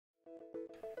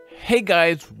Hey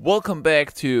guys, welcome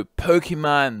back to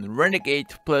Pokémon Renegade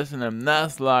Platinum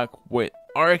Nuzlocke with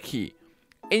Arky.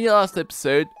 In the last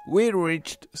episode, we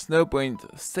reached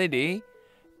Snowpoint City,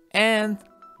 and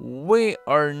we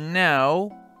are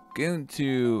now going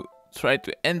to try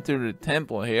to enter the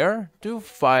temple here to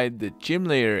fight the gym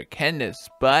leader Candace,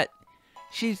 but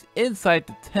she's inside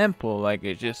the temple like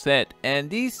I just said, and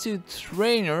these two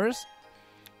trainers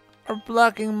are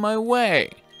blocking my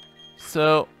way.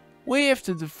 So we have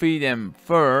to defeat them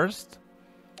first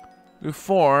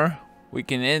before we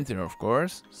can enter, of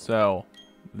course. So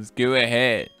let's go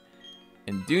ahead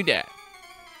and do that.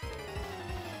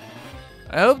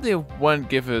 I hope they won't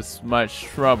give us much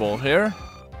trouble here.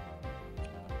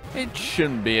 It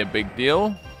shouldn't be a big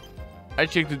deal. I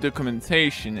checked the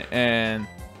documentation and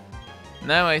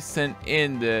now I sent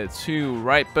in the two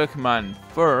right Pokemon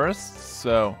first.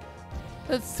 So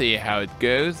let's see how it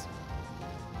goes.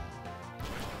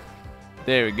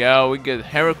 There we go, we got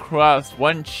Heracross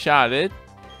one-shotted.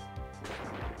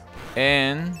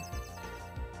 And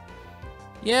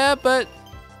yeah, but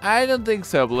I don't think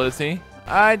so, Blissey.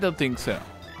 I don't think so.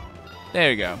 There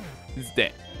we go, it's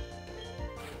dead.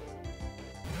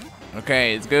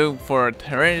 Okay, let's go for a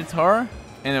Tyranitar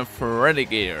and a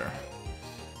Feraligatr.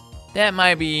 That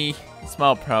might be a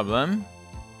small problem.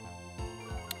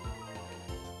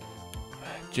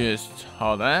 Just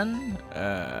hold on.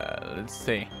 Let's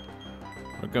see.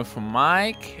 We're going for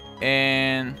Mike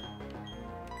and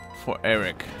for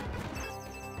Eric.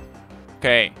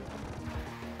 Okay.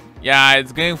 Yeah,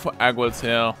 it's going for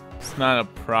Aguatail. It's not a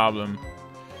problem.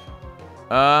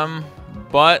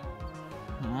 But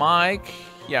Mike,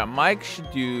 yeah, Mike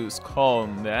should use Call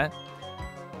on that.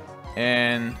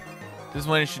 And this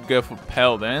one should go for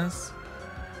Paladins.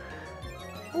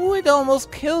 Ooh, it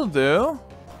almost killed though.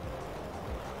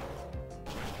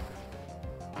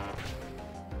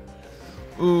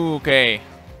 Ooh, okay.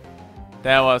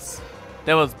 That was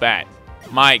bad.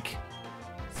 Mike.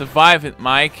 Survive it,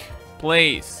 Mike.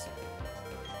 Please.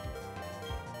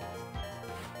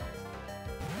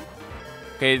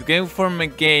 Okay, it's going for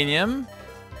Meganium.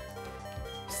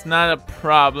 It's not a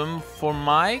problem for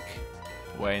Mike.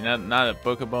 Wait, not a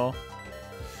Pokeball.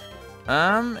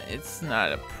 It's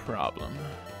not a problem.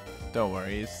 Don't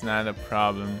worry, it's not a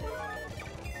problem.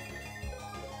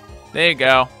 There you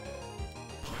go.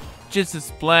 Just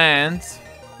as planned,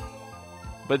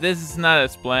 but this is not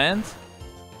as planned.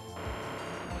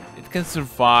 It can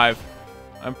survive.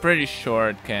 I'm pretty sure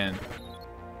it can.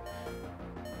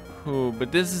 Ooh,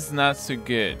 but this is not so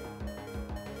good.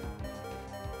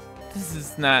 This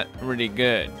is not really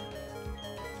good.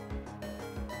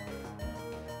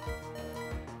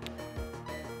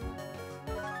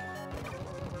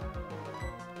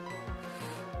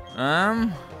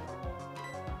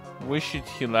 We should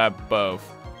heal up both.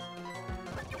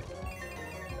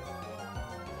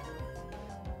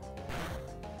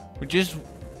 We just...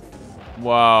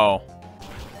 Wow.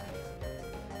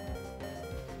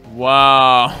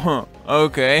 Wow.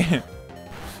 Okay.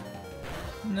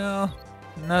 No.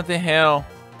 Not the hell.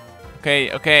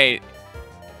 Okay.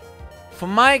 For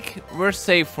Mike, we're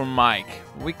safe for Mike.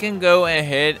 We can go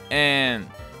ahead and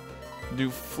do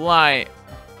Fly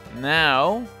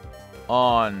now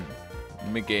on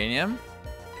Meganium.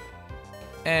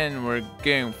 And we're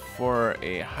going for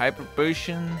a Hyper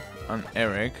Potion on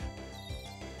Eric.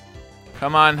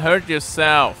 Come on, hurt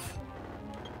yourself.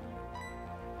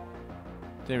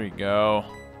 There we go.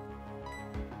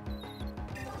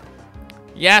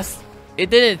 Yes,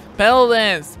 it did it.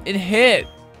 Paladins, it hit.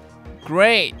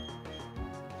 Great.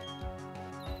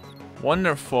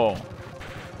 Wonderful.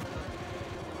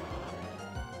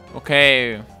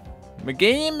 Okay,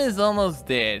 Meganium is almost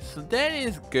dead, so that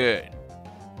is good.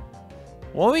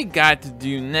 What we got to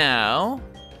do now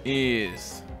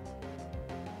is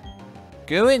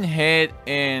go ahead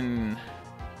and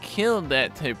kill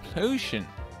that Typhlosion.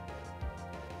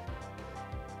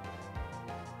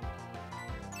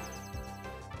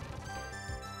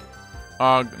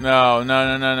 Oh,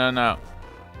 no.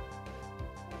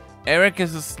 Eric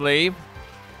is asleep.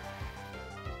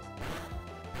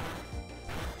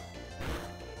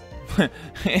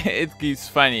 It keeps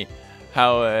funny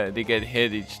how they get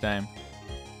hit each time.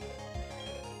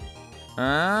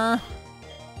 Oh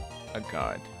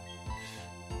god.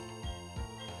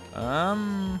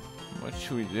 What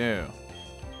should we do?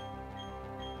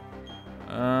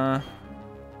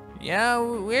 Yeah,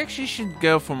 we actually should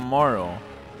go for Moral.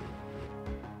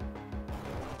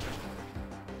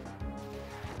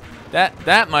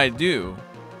 That might do.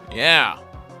 Yeah.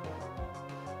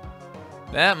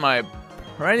 That might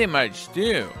pretty much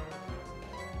do.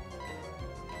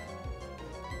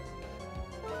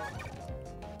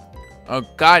 Oh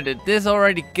god, this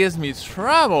already gives me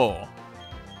trouble.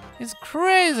 It's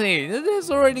crazy.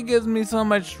 This already gives me so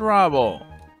much trouble.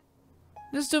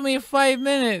 This took me 5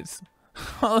 minutes.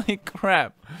 Holy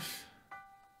crap.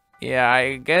 Yeah,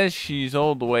 I guess she's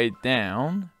all the way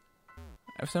down.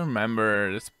 I have to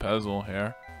remember this puzzle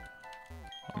here.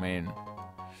 I mean,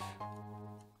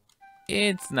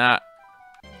 it's not.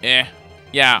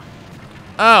 Yeah.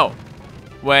 Oh,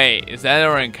 wait, is that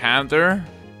our encounter?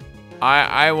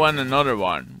 I want another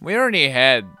one. We already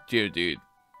had Geodude,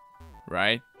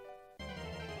 right?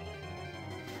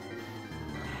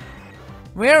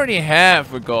 We already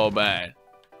have a Golbat.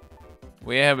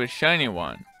 We have a shiny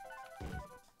one.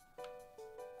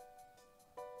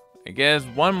 I guess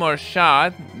one more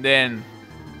shot, then.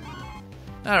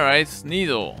 Alright,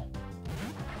 Sneasel.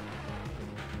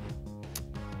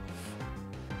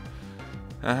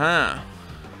 That's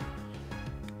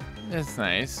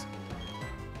nice.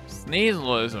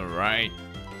 Sneasel is alright.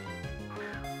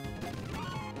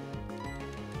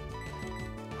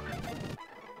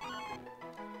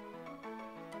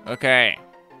 Okay.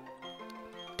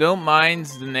 Don't mind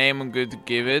the name I'm going to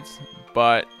give it,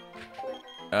 but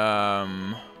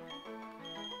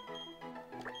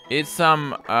it's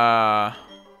some kind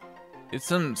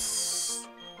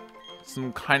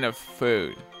of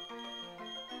food.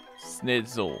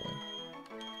 Schnitzel.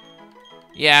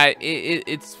 Yeah,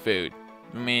 it's food.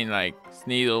 I mean, like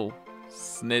Schnitzel.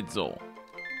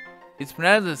 It's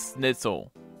pronounced as Schnitzel.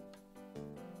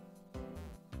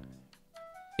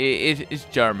 It's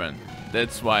German.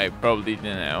 That's why I probably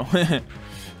didn't know.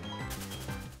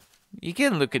 You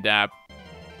can look it up.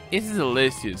 It's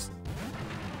delicious.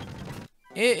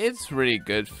 It's really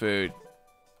good food.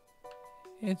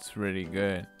 It's really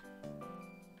good.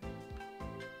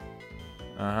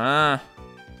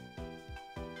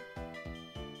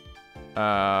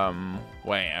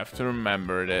 Wait, I have to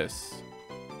remember this.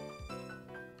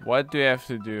 What do we have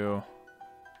to do?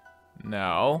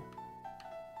 No.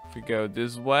 If we go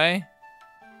this way,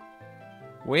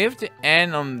 we have to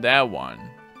end on that one.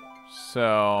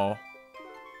 So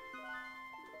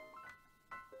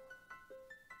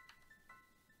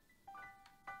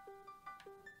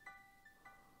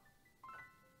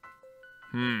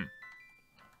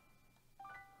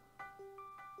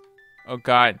oh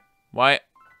god, why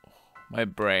my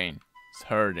brain is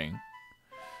hurting.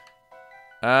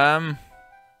 Wait,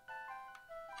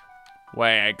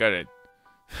 I got it.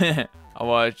 I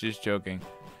was just joking.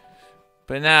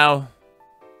 But now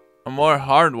a more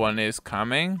hard one is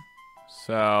coming.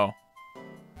 So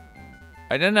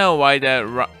I don't know why that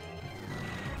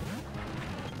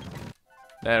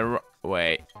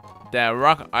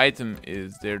rock item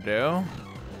is there though.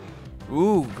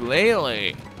 Ooh,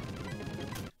 Glalie.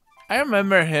 I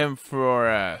remember him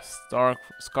for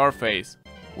Scarface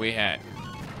we had.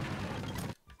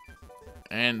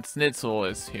 And Schnitzel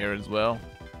is here as well.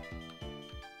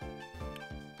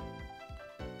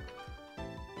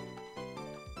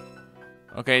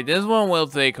 Okay, this one will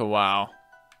take a while.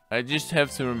 I just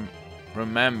have to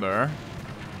remember.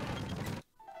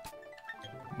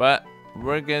 But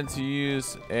we're going to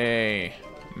use a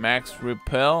max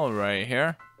repel right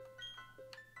here.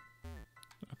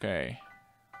 Okay.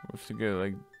 We have to go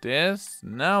like this.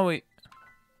 Now we...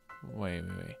 Wait.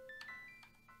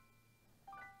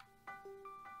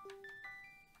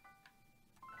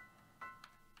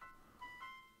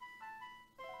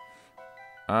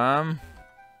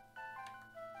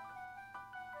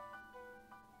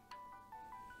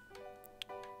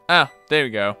 Oh, there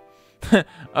we go.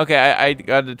 Okay, I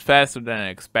got it faster than I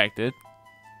expected.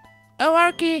 Oh,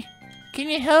 Arky, can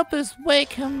you help us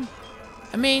wake him?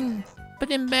 I mean, put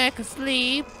him back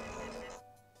asleep.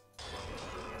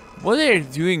 What are you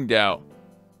doing though?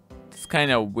 It's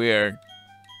kind of weird.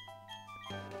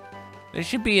 There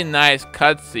should be a nice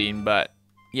cutscene, but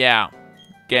yeah,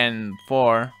 Gen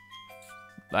 4,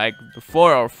 like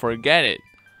before or forget it.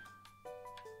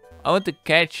 I want to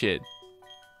catch it.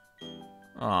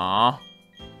 Aww,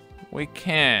 we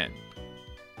can't.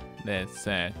 That's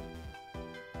sad.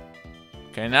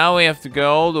 Okay, now we have to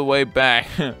go all the way back.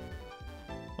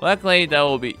 Luckily, that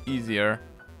will be easier.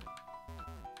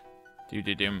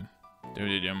 Do-do-dum.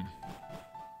 Do-do-dum.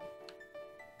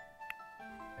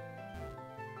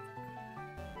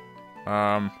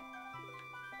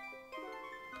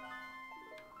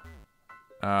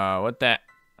 What that?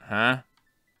 Huh?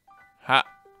 Ha.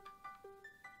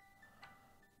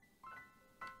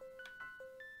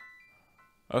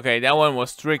 Okay, that one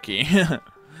was tricky.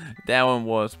 That one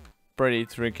was pretty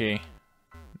tricky.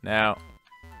 Now.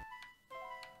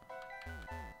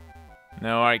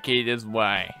 No, arcade is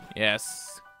why.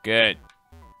 Yes, good.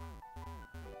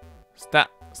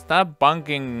 Stop. stop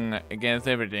bunking against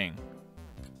everything.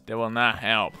 That will not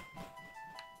help.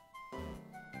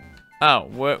 Oh,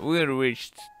 we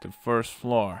reached the first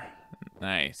floor.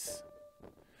 Nice.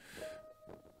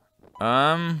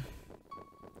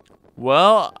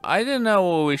 Well, I don't know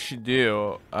what we should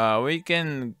do. We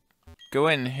can go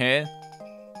ahead and hit.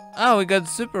 Oh, we got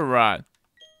super rod.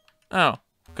 Oh,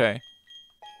 okay.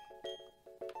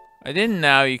 I didn't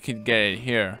know you could get it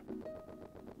here.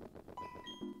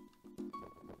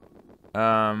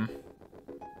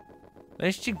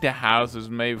 Let's check the houses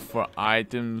maybe for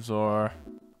items or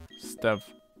stuff.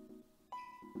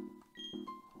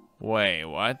 Wait,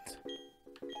 what?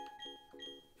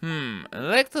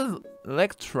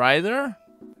 Electrider?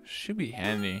 Should be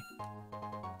handy.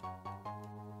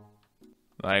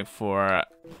 Like for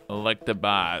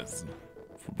Electabuzz.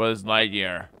 For Buzz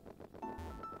Lightyear.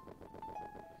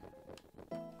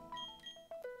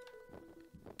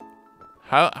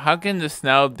 How can the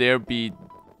snow there be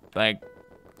like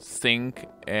sink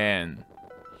and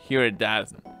here it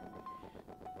doesn't?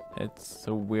 It's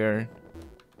so weird.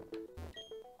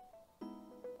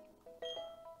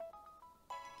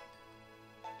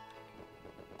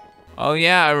 Oh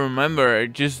yeah, I remember.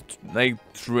 It just like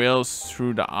drills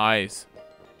through the ice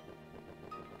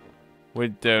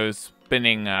with those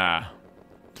spinning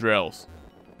drills.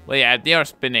 Well, yeah, they are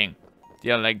spinning.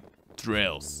 They are like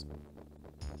drills.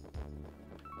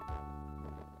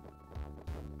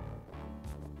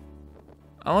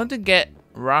 I want to get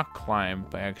rock climb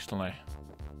actually,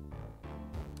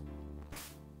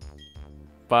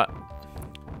 but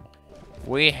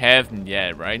we haven't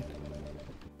yet, right?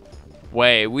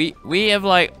 Wait, we have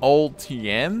like all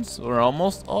TMs or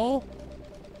almost all?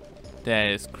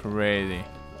 That is crazy.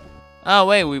 Oh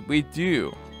wait, we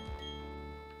do.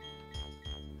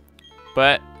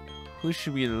 But who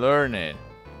should we learn it?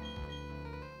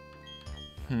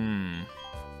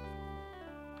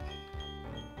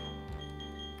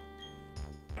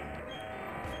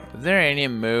 Is there any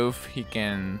move he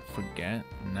can forget?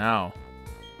 No.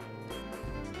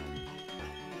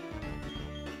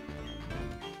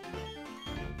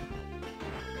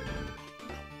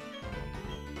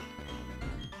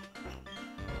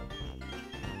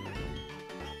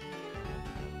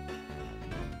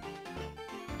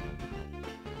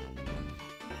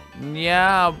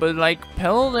 Yeah, but like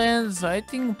Pedal Dance, I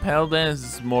think Pedal Dance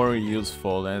is more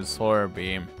useful than Solar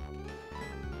Beam.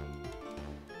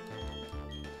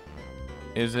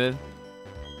 Is it?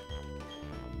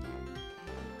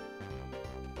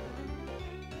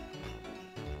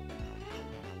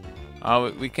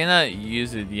 Oh, we cannot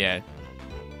use it yet.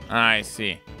 I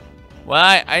see.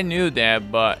 Well, I knew that,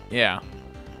 but yeah.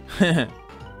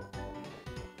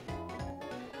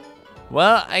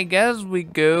 Well, I guess we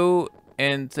go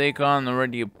and take on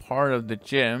already a part of the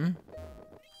gym.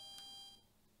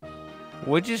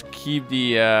 We'll just keep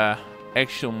the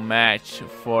actual match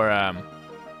for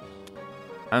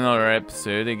another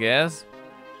episode, I guess.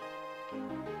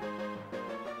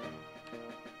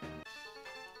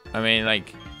 I mean,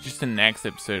 like, just the next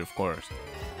episode, of course.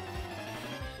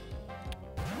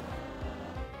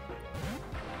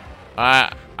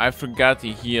 I forgot to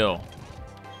heal.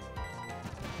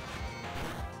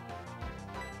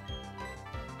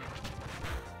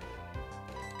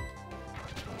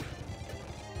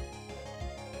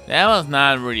 That was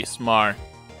not really smart.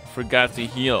 I forgot to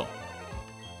heal.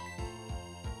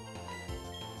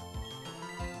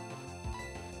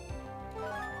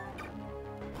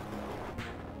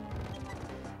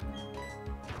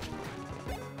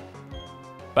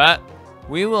 But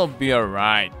we will be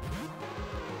alright.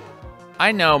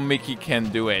 I know Mickey can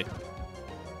do it.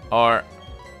 Or...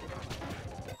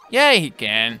 yeah, he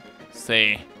can.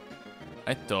 See,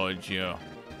 I told you.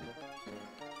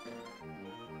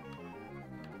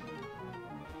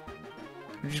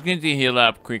 I'm just going to heal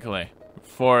up quickly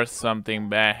before something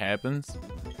bad happens.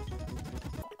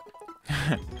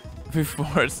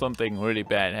 Before something really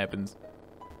bad happens.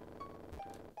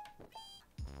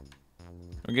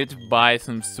 I'm going to buy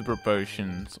some super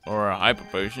potions or hyper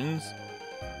potions.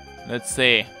 Let's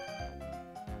see.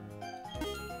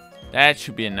 That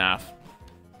should be enough.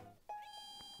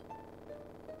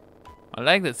 I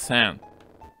like that sound.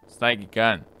 It's like a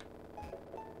gun.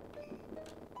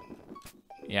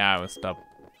 Yeah, I will stop.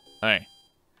 Alright.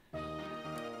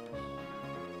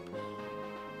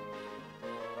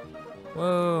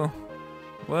 Whoa.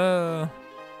 Whoa.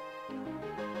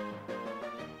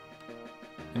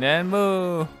 And then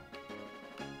whoa.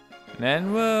 And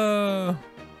then whoa.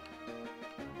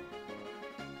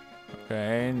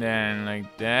 Okay, and then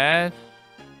like that.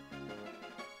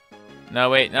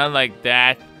 No, wait, not like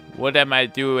that. What am I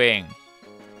doing?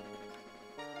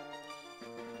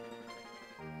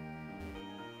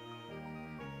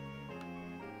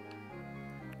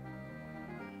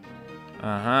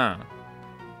 Uh-huh.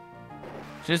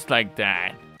 Just like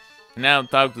that. Now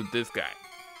talk to this guy.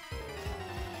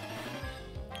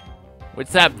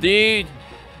 What's up, dude?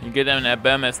 You get an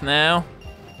FMS now?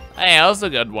 I also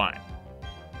got one.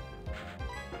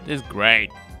 This is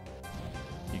great.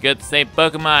 You got the same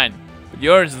Pokemon, but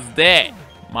yours is dead.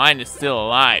 Mine is still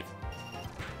alive.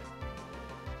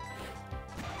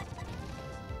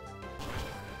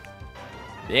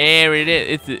 There it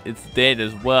is. It's dead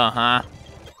as well, huh?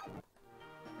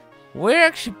 We're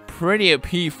actually pretty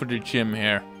OP for the gym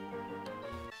here.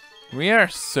 We are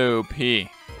so OP.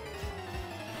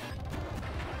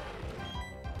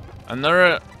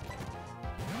 Another...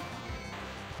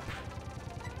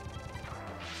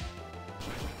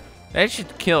 That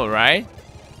should kill, right?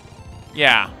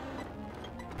 Yeah.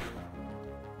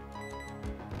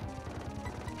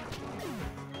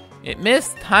 It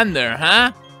missed Thunder,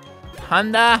 huh?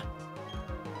 Thunder?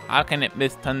 How can it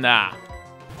miss Thunder?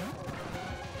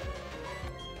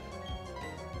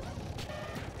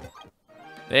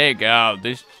 There you go.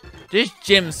 This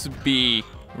gym should be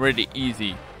really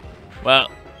easy. Well,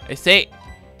 I say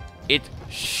it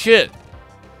should.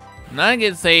 I'm not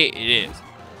gonna say it is.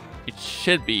 It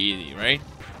should be easy, right?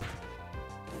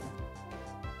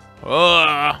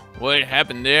 Oh, what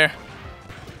happened there?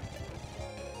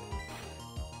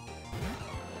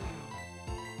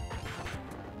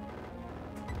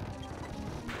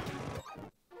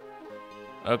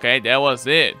 Okay, that was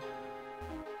it.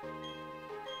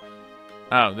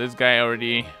 Oh, this guy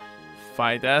already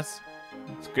fight us.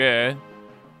 It's good.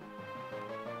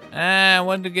 Ah, I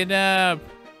want to get up.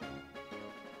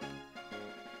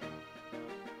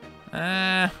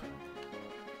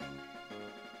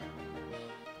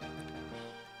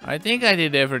 I think I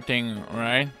did everything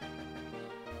right.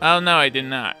 Oh no, I did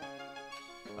not.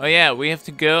 Oh yeah, we have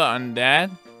to go on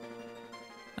that.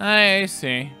 I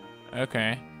see.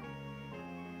 Okay.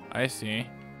 I see.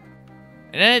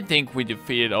 And I think we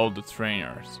defeated all the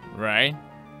trainers, right?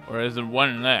 Or is there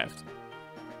one left?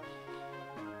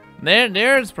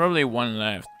 There's probably one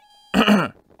left.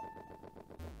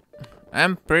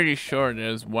 I'm pretty sure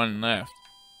there's one left.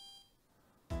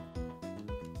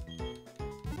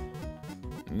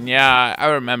 Yeah, I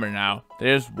remember now.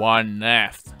 There's one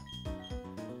left.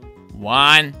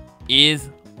 One is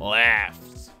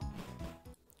left.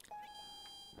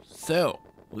 So,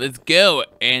 let's go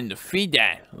and defeat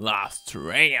that last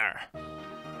trainer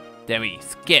that we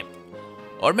skipped.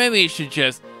 Or maybe we should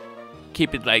just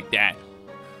keep it like that.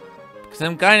 Because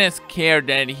I'm kinda scared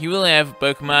that he will have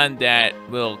Pokemon that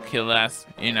will kill us,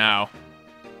 you know.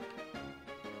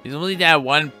 It's only that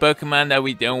one Pokemon that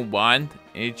we don't want.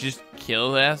 It just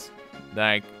kills us.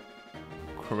 Like,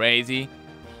 crazy.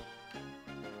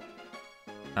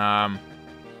 I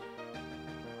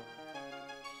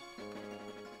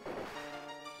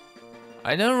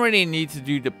don't really need to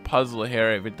do the puzzle here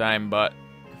every time, but...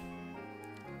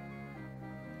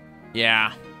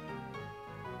 yeah.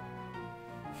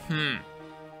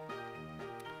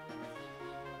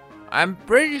 I'm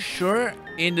pretty sure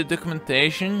in the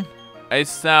documentation I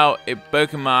saw a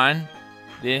Pokemon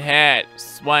that had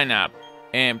Swinub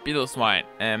and Piloswine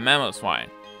and Mamoswine.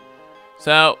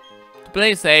 So, to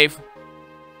play safe,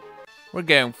 we're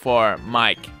going for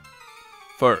Mike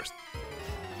first.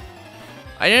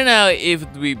 I don't know if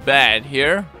it would be bad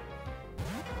here,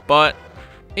 but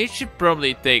it should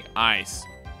probably take ice.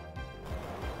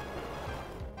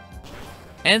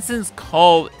 And since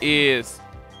cold is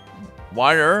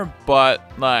water, but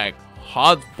like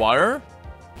hot water,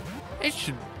 it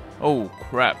should... oh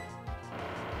crap.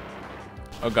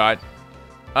 Oh god.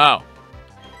 Oh.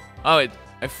 Oh,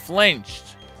 I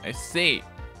flinched. I see.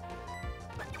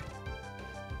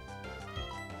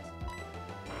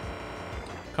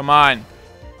 Come on.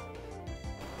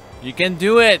 You can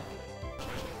do it.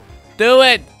 Do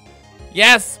it.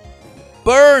 Yes.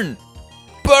 Burn.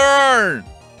 Burn.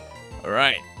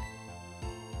 Alright.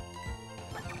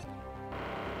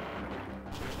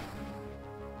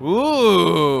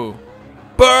 Ooh.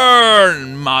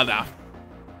 Burn, mother.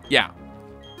 Yeah.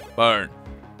 Burn.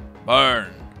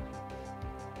 Burn.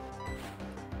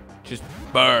 Just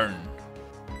burn.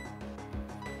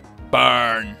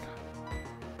 Burn.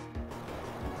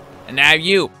 And now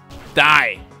you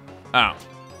die. Oh,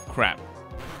 crap.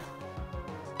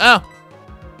 Oh.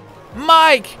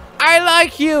 Mike, I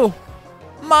like you.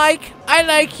 Mike, I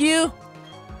like you.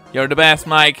 You're the best,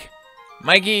 Mike.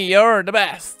 Mikey, you're the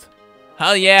best.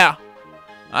 Hell yeah.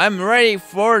 I'm ready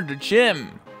for the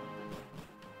gym.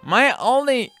 My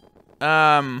only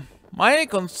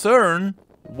concern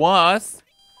was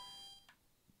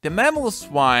the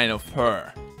Mamoswine of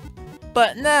her.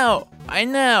 But now I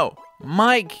know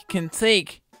Mike can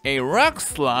take a rock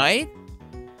slide,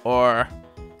 or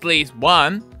at least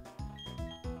one,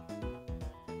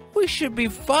 we should be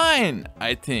fine,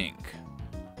 I think.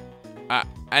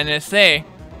 And I say,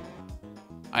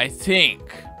 I think.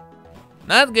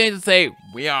 Not going to say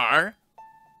we are,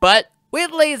 but we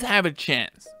at least have a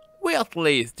chance. We at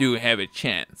least do have a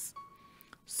chance.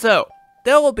 So,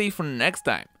 that will be for next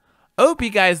time. I hope you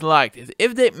guys liked it.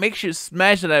 If they, make sure to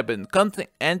smash that like button, comment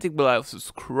anything below,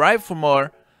 subscribe for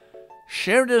more,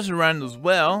 share this around as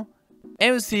well,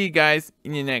 and we'll see you guys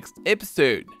in the next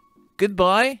episode.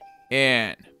 Goodbye,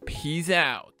 and peace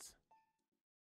out.